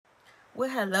Well,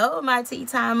 hello, my tea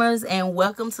timers, and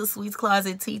welcome to Sweet's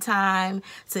Closet Tea Time.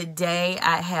 Today,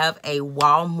 I have a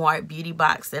Walmart beauty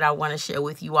box that I want to share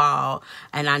with you all.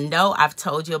 And I know I've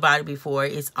told you about it before.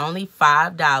 It's only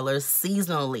 $5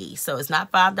 seasonally. So it's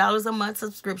not $5 a month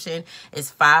subscription. It's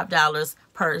 $5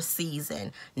 per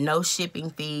season. No shipping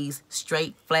fees,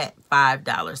 straight flat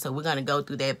 $5. So we're going to go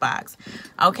through that box.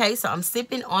 Okay, so I'm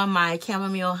sipping on my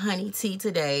chamomile honey tea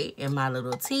today in my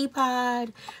little teapot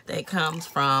that comes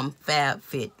from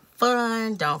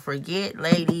FabFitFun. Don't forget,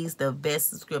 ladies, the best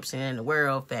subscription in the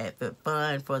world,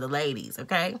 FabFitFun for the ladies,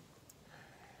 okay?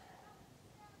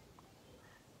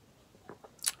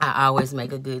 I always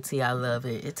make a good tea. I love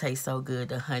it. It tastes so good.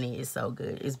 The honey is so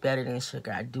good. It's better than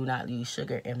sugar. I do not use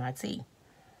sugar in my tea.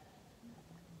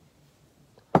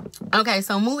 Okay,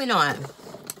 so moving on.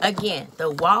 Again,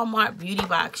 the Walmart beauty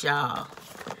box, y'all.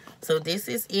 So this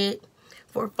is it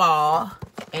for fall,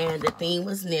 and the theme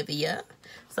was Nivea.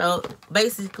 So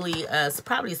basically, it's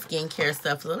probably skincare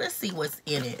stuff. So let's see what's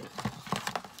in it.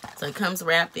 So it comes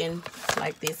wrapped in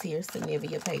like this here, some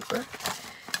Nivea paper.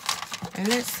 And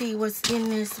let's see what's in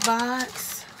this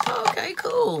box. Okay,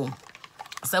 cool.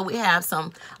 So we have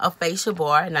a facial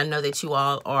bar, and I know that you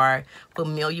all are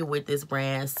familiar with this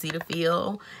brand,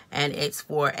 Cetaphil, and it's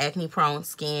for acne-prone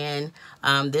skin.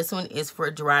 This one is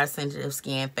for dry, sensitive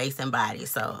skin, face, and body,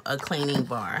 so a cleaning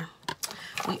bar.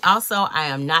 I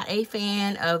am not a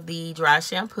fan of the dry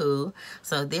shampoo,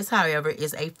 so this, however,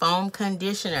 is a foam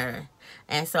conditioner.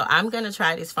 And so I'm going to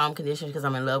try this foam conditioner because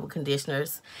I'm in love with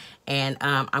conditioners, and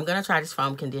I'm going to try this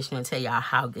foam conditioner and tell y'all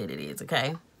how good it is,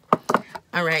 okay?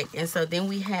 All right, and so then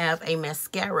we have a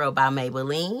mascara by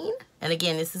Maybelline. And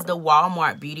again, this is the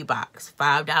Walmart beauty box.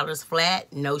 $5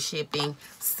 flat, no shipping,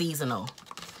 seasonal.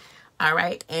 All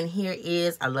right, and here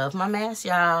is, I love my mask,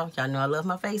 y'all. Y'all know I love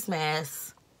my face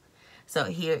masks. So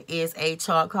here is a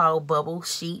charcoal bubble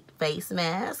sheet face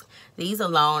mask. These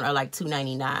alone are like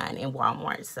 $2.99 in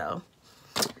Walmart, so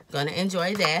gonna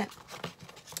enjoy that.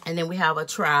 And then we have a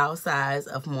trial size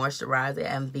of moisturizer,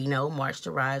 Aveeno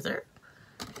moisturizer.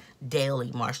 Daily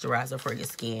moisturizer for your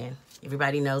skin.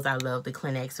 Everybody knows I love the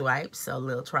Kleenex wipes, so a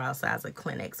little trial size of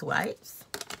Kleenex wipes.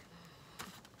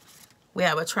 We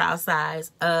have a trial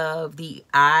size of the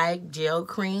eye gel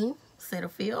cream,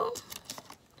 Cetaphil.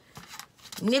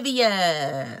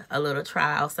 Nivea, a little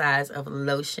trial size of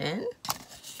lotion.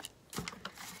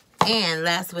 And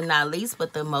last but not least,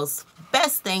 but the most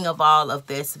best thing of all of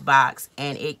this box,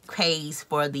 and it pays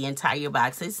for the entire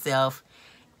box itself,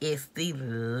 is the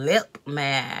lip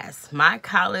mask. My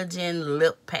collagen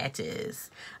lip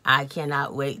patches. I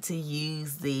cannot wait to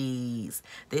use these.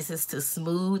 This is to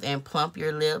smooth and plump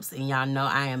your lips, and y'all know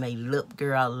I am a lip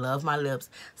girl. I love my lips,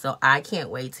 so I can't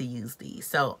wait to use these.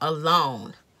 So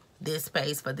alone, this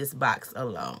pays for this box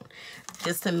alone.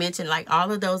 Just to mention, like,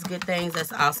 all of those good things,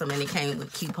 that's awesome, and it came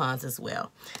with coupons as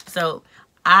well. So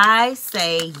I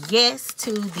say yes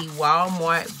to the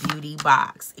Walmart beauty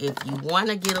box. If you want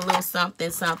to get a little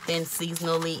something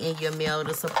seasonally in your mail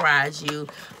to surprise you,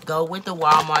 go with the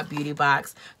Walmart beauty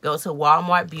box. Go to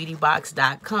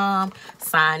walmartbeautybox.com,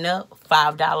 sign up,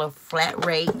 $5 flat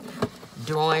rate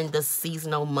during the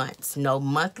seasonal months. No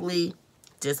monthly,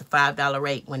 just a $5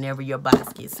 rate whenever your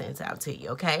box gets sent out to you,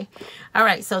 okay? All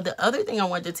right, so the other thing I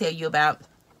wanted to tell you about,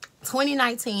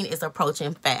 2019 is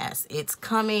approaching fast. It's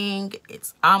coming.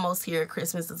 It's almost here.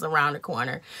 Christmas is around the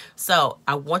corner. So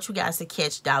I want you guys to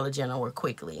catch Dollar General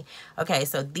quickly. Okay,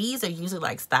 so these are usually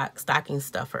like stocking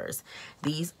stuffers.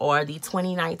 These are the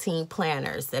 2019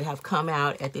 planners that have come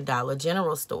out at the Dollar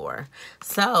General store.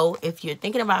 So if you're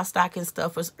thinking about stocking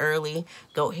stuffers early,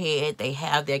 go ahead. They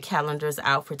have their calendars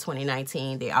out for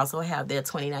 2019. They also have their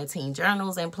 2019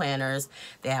 journals and planners.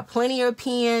 They have plenty of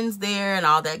pens there and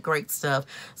all that great stuff.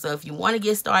 So if you want to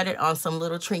get started on some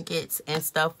little trinkets and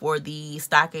stuff for the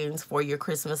stockings for your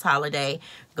Christmas holiday,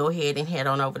 go ahead and head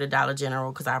on over to Dollar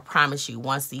General, because I promise you,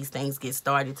 once these things get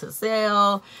started to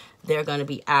sell, they're going to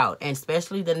be out, and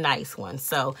especially the nice ones.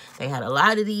 So they had a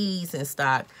lot of these in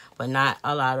stock, but not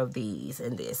a lot of these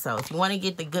and this. So if you want to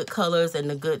get the good colors and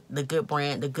the good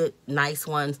brand, the good nice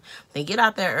ones, then get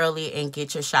out there early and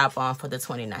get your shop on for the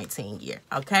 2019 year,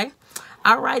 okay?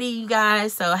 Alrighty, you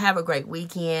guys, so have a great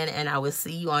weekend, and I will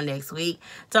see you on next week.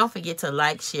 Don't forget to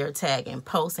like, share, tag, and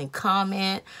post and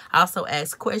comment. Also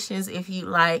ask questions if you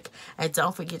like, and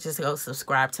don't forget to go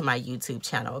subscribe to my YouTube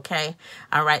channel, okay?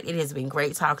 All right, it has been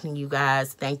great talking to you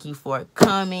guys. Thank you for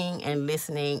coming and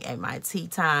listening at my tea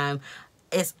time.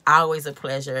 It's always a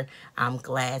pleasure. I'm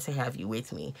glad to have you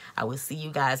with me. I will see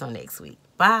you guys on next week.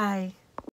 Bye.